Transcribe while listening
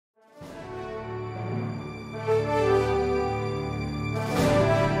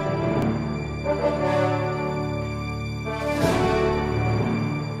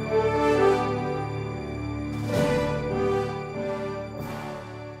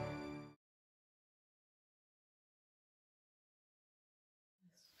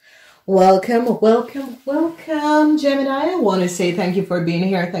Welcome, welcome, welcome, Gemini. I want to say thank you for being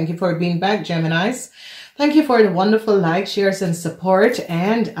here. Thank you for being back, Geminis. Thank you for the wonderful likes, shares, and support.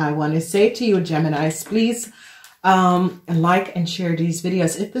 And I want to say to you, Geminis, please like and share these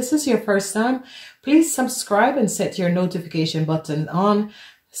videos. If this is your first time, please subscribe and set your notification button on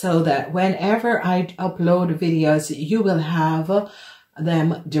so that whenever I upload videos, you will have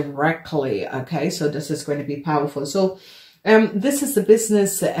them directly. Okay, so this is going to be powerful. So this is the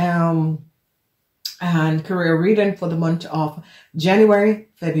business and career reading for the month of January,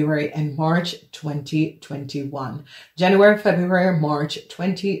 February, and March 2021. January, February, March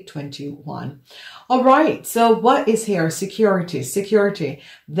 2021. All right. So what is here? Security. Security.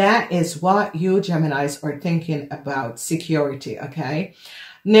 That is what you Geminis are thinking about. Security. Okay.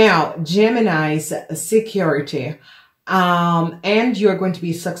 Now, Geminis, security. And you're going to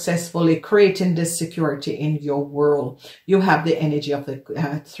be successfully creating this security in your world. You have the energy of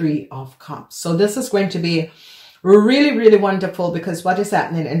the Three of Cups. So this is going to be really, really wonderful, because what is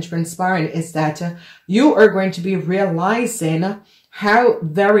happening and transpiring is that you are going to be realizing how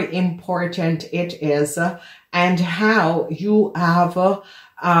very important it is and how you have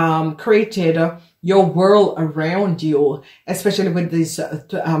created your world around you, especially with these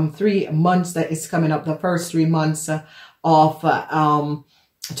 3 months that is coming up, the first 3 months of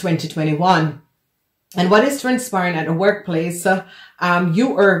 2021. And what is transpiring at the workplace,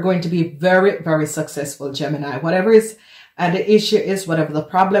 you are going to be very, very successful, Gemini. Whatever is the issue is, whatever the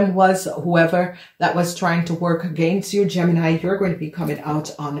problem was, whoever that was trying to work against you, Gemini, you're going to be coming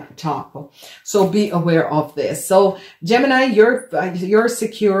out on top. So be aware of this. So Gemini, you're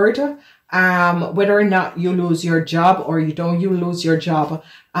secured. Whether or not you lose your job or you lose your job,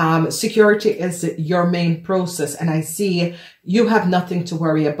 security is your main process. And I see you have nothing to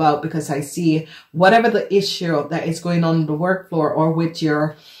worry about, because I see whatever the issue that is going on the work floor or with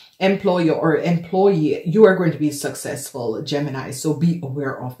your employer or employee, you are going to be successful, Gemini. So be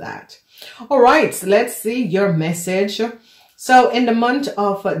aware of that. All right, so let's see your message. So in the month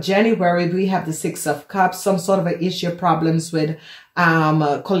of January, we have the Six of Cups, some sort of an issue, problems with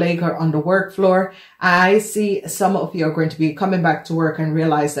a colleague or on the work floor. I see some of you are going to be coming back to work and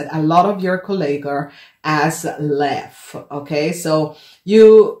realize that a lot of your colleague has left. Okay, so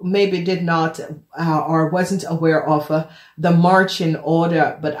you maybe did not or wasn't aware of the marching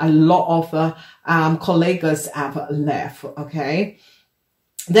order, but a lot of colleagues have left. Okay.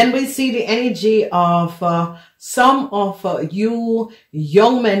 Then we see the energy of some of you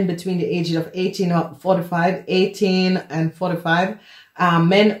young men between the ages of 18 and 45,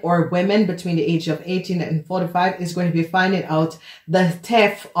 men or women between the age of 18 and 45 is going to be finding out the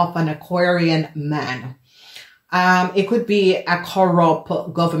theft of an Aquarian man. It could be a corrupt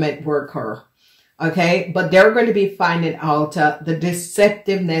government worker. Okay, but they're going to be finding out the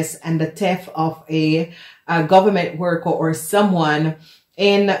deceptiveness and the theft of a government worker or someone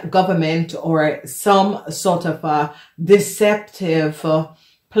in government, or some sort of a deceptive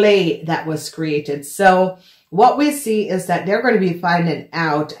play that was created. So what we see is that they're going to be finding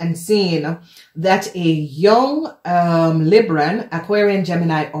out and seeing that a young Libran, Aquarian,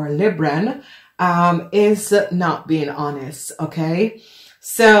 Gemini, or Libran is not being honest. Okay,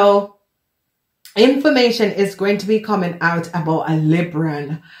 so information is going to be coming out about a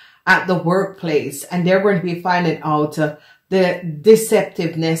Libran at the workplace, and they're going to be finding out the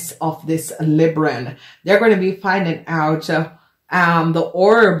deceptiveness of this Libran. They're going to be finding out the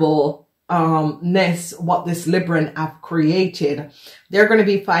horribleness what this Libran have created. They're going to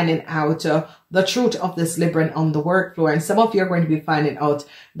be finding out the truth of this Libran on the work floor. And some of you are going to be finding out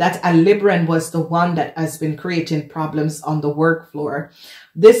that a Libran was the one that has been creating problems on the work floor.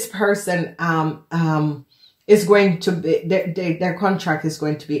 This person is going to be, their contract is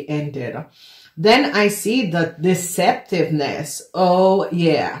going to be ended. Then I see the deceptiveness. Oh,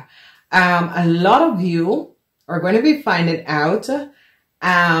 yeah. A lot of you are going to be finding out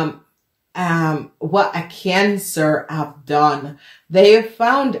what a Cancer have done. They have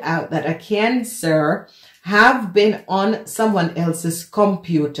found out that a Cancer have been on someone else's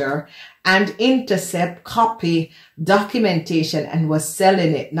computer and intercept, copy documentation and was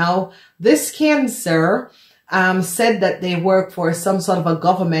selling it. Now, this Cancer said that they work for some sort of a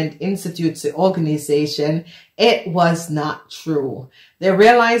government institute organization. It was not true. They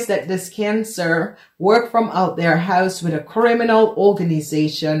realized that this Cancer worked from out their house with a criminal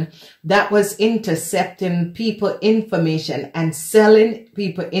organization that was intercepting people information and selling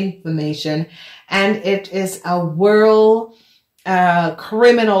people information. And it is a world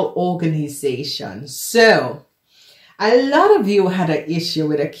criminal organization. So A lot of you had an issue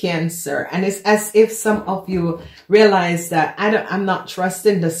with a Cancer, and it's as if some of you realize that I'm not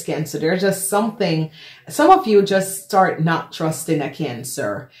trusting this Cancer. There's just something, some of you just start not trusting a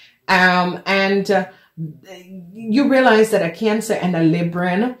Cancer. You realize that a Cancer and a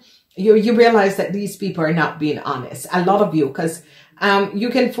Libran, you realize that these people are not being honest. A lot of you, because you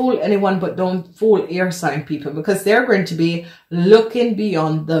can fool anyone, but don't fool air sign people, because they're going to be looking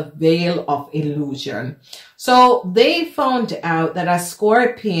beyond the veil of illusion. So they found out that a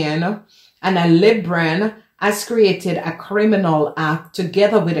Scorpion and a Libran has created a criminal act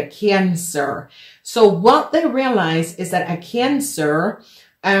together with a Cancer. So what they realize is that a Cancer,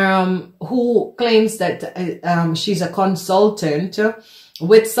 who claims that she's a consultant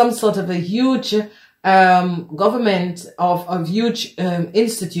with some sort of a huge government of huge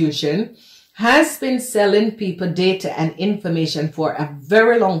institution, has been selling people data and information for a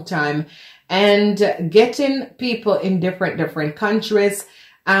very long time, and getting people in different countries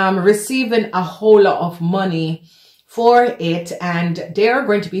receiving a whole lot of money for it. And they're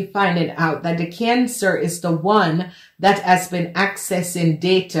going to be finding out that the Cancer is the one that has been accessing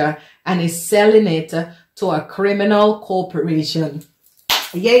data and is selling it to a criminal corporation.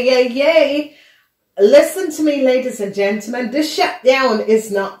 Yay, yay, yay. Listen to me, ladies and gentlemen. This shutdown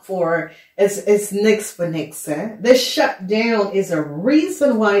is not for, it's nix for nix. This shutdown is a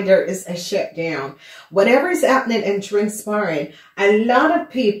reason why there is a shutdown. Whatever is happening and transpiring, a lot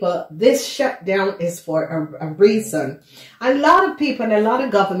of people, this shutdown is for a reason. A lot of people and a lot of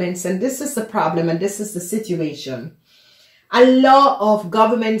governments, and this is the problem and this is the situation. A lot of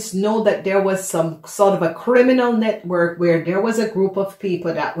governments know that there was some sort of a criminal network where there was a group of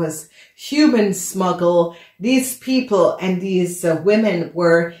people that was human smuggle. These people and these women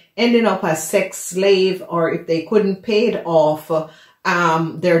were ending up as sex slave, or if they couldn't pay it off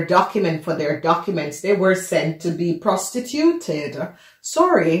their document for their documents, they were sent to be prostituted.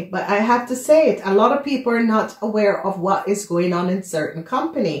 Sorry, but I have to say it. A lot of people are not aware of what is going on in certain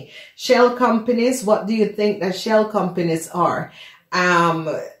company. Shell companies, what do you think that shell companies are?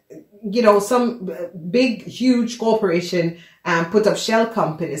 You know, some big, huge corporation put up shell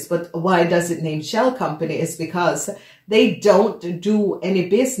companies, but why does it name shell company? It's because they don't do any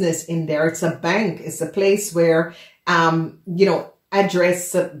business in there. It's a bank. It's a place where, you know,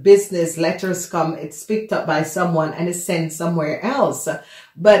 address business letters come, it's picked up by someone and is sent somewhere else.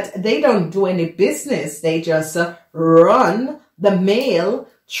 But they don't do any business. They just run the mail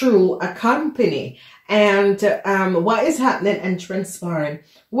through a company. And what is happening and transpiring,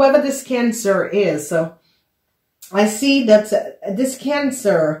 whoever this Cancer is, I see that this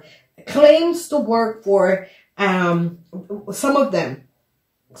Cancer claims to work for some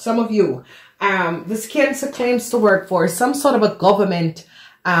of you. This Cancer claims to work for some sort of a government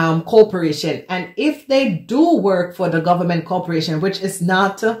corporation. And if they do work for the government corporation, which is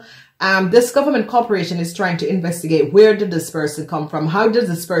not, this government corporation is trying to investigate, where did this person come from? How did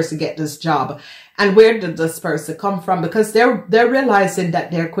this person get this job? And where did this person come from? Because they're realizing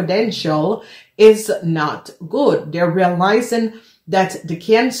that their credential is not good. They're realizing that the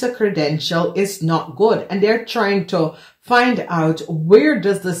Cancer credential is not good. And they're trying to find out, where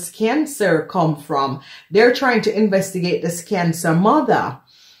does this Cancer come from? They're trying to investigate this Cancer mother.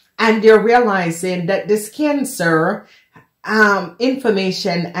 And they're realizing that this Cancer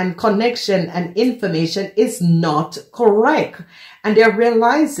information and connection and information is not correct. And they're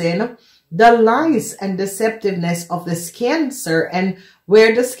realizing the lies and deceptiveness of this Cancer and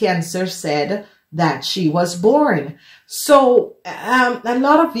where this Cancer said that she was born. So a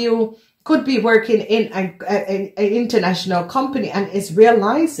lot of you could be working in an international company and is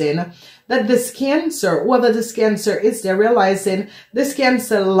realizing that this Cancer, whether this Cancer is, they're realizing this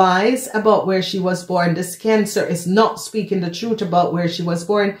Cancer lies about where she was born. This Cancer is not speaking the truth about where she was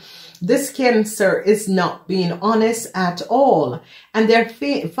born. This Cancer is not being honest at all. And they're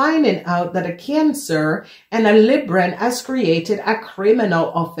finding out that a Cancer and a Libran has created a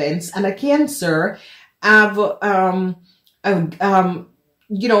criminal offense, and a Cancer have,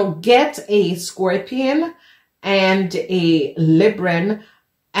 you know, get a Scorpion and a Libran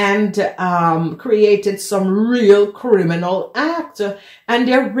and created some real criminal act. And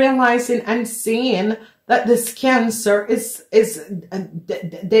they're realizing and seeing that this Cancer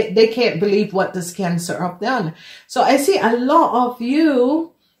they can't believe what this Cancer have done. So I see a lot of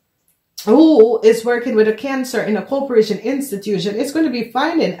you who is working with a Cancer in a corporation institution is going to be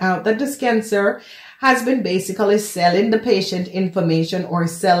finding out that this Cancer has been basically selling the patient information or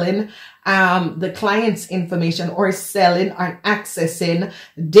selling the client's information or selling or accessing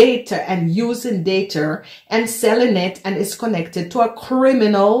data and using data and selling it, and is connected to a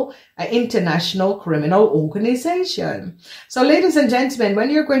criminal, international criminal organization. So ladies and gentlemen, when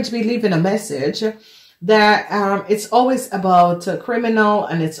you're going to be leaving a message, that it's always about criminal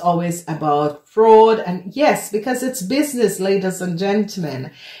and it's always about fraud, and yes, because it's business, ladies and gentlemen,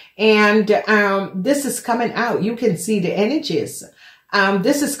 and this is coming out. You can see the energies.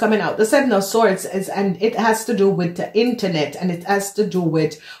 This is coming out. The Seven of Swords is, and it has to do with the internet, and it has to do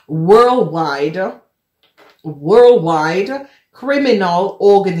with worldwide criminal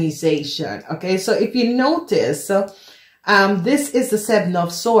organization. Okay, so if you notice, this is the Seven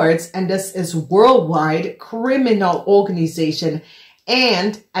of Swords, and this is worldwide criminal organization,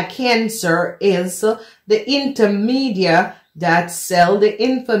 and a Cancer is the intermediate that sell the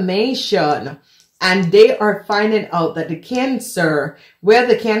information. And they are finding out that the Cancer, where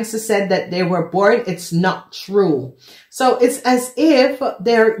the Cancer said that they were born, it's not true. So it's as if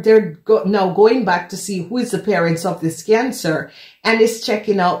they're now going back to see who is the parents of this Cancer, and is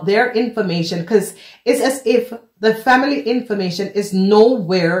checking out their information, because it's as if the family information is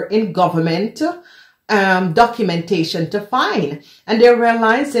nowhere in government documentation to find. And they're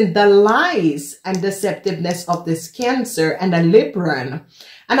realizing the lies and deceptiveness of this Cancer and a Libran.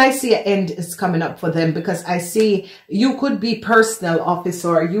 And I see an end is coming up for them, because I see you could be personnel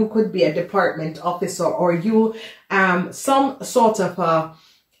officer, you could be a department officer, or you some sort of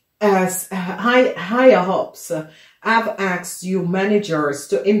higher ups have asked you managers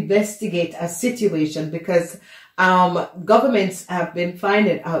to investigate a situation, because governments have been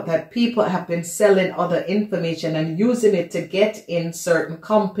finding out that people have been selling other information and using it to get in certain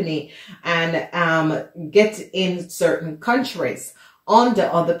company and get in certain countries under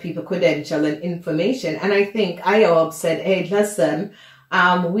other people credential and information. And I think IOB said, hey, listen,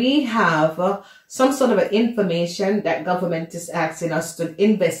 we have some sort of information that government is asking us to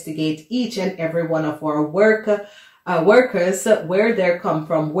investigate each and every one of our workers, where they come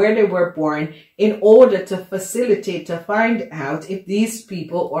from, where they were born, in order to facilitate to find out if these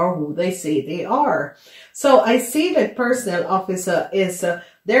people are who they say they are. So I see that personnel officer is,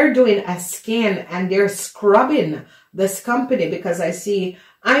 they're doing a scan and they're scrubbing this company, because I see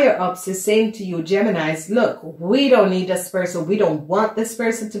higher ups is saying to you, Geminis, look, we don't need this person. We don't want this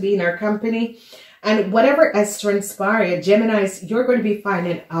person to be in our company. And whatever has transpired, Geminis, you're going to be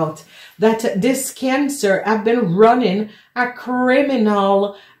finding out that this Cancer have been running a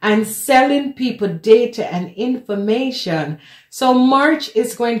criminal and selling people data and information. So March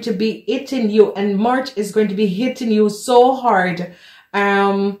is going to be hitting you, and March is going to be hitting you so hard.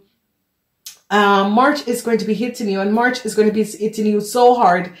 March is going to be hitting you, and March is going to be hitting you so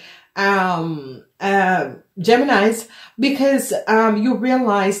hard, Geminis, because you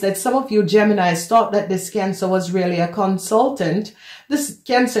realize that some of you Geminis thought that this Cancer was really a consultant. This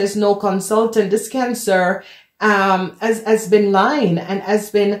Cancer is no consultant. This Cancer has been lying and has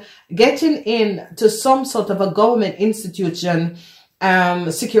been getting into some sort of a government institution,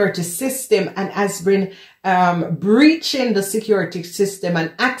 security system, and has been breaching the security system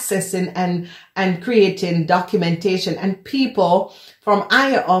and accessing and creating documentation. And people from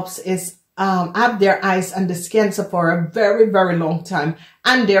higher ups is have their eyes on this Cancer for a very, very long time,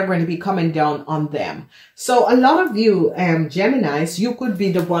 and they're going to be coming down on them. So a lot of you Geminis, you could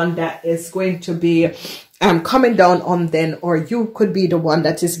be the one that is going to be coming down on them, or you could be the one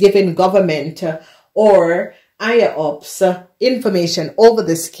that is giving government or higher ups information over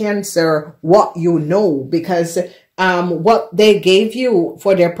this Cancer, what you know, because what they gave you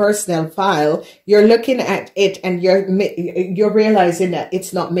for their personal file, you're looking at it and you're realizing that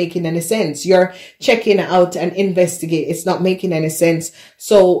it's not making any sense. You're checking out and investigate. It's not making any sense.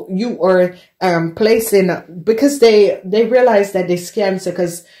 So you are placing, because they realize that this Cancer,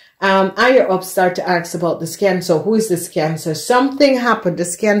 because higher ups start to ask about this Cancer. Who is this Cancer? Something happened.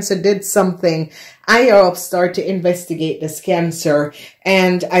 This Cancer did something. Higher ups start to investigate this Cancer.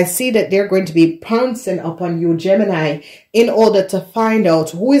 And I see that they're going to be pouncing upon you, Gemini, in order to find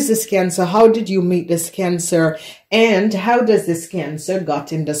out who is this Cancer? How did you meet this Cancer? And how does this Cancer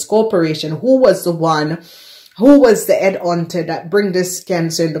got in this corporation? Who was the one? Who was the headhunter that bring this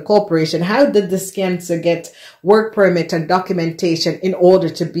Cancer in the corporation? How did this Cancer get work permit and documentation in order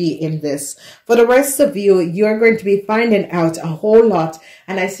to be in this? For the rest of you, you're going to be finding out a whole lot.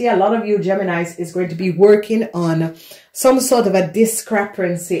 And I see a lot of you Geminis is going to be working on some sort of a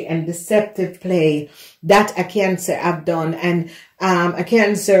discrepancy and deceptive play that a Cancer have done. And a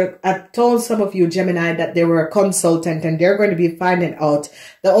Cancer, I've told some of you Gemini that they were a consultant, and they're going to be finding out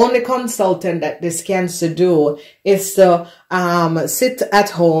the only consultant that this Cancer do is to sit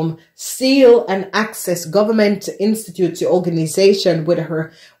at home, steal and access government institutes, organization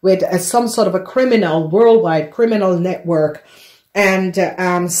with some sort of a criminal, worldwide criminal network, and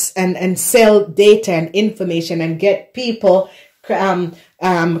sell data and information and get people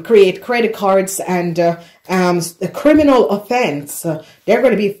create credit cards and the criminal offense. They're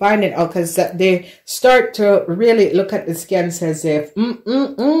going to be finding out because they start to really look at this Cancer as if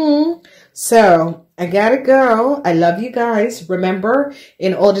So I gotta go. I love you guys. Remember,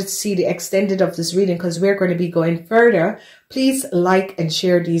 in order to see the extended of this reading, because we're going to be going further, please like and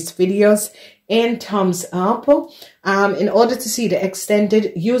share these videos and thumbs up. In order to see the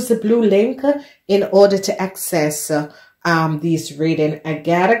extended, use the blue link in order to access these reading. I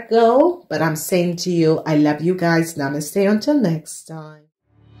gotta go, but I'm saying to you, I love you guys. Namaste until next time.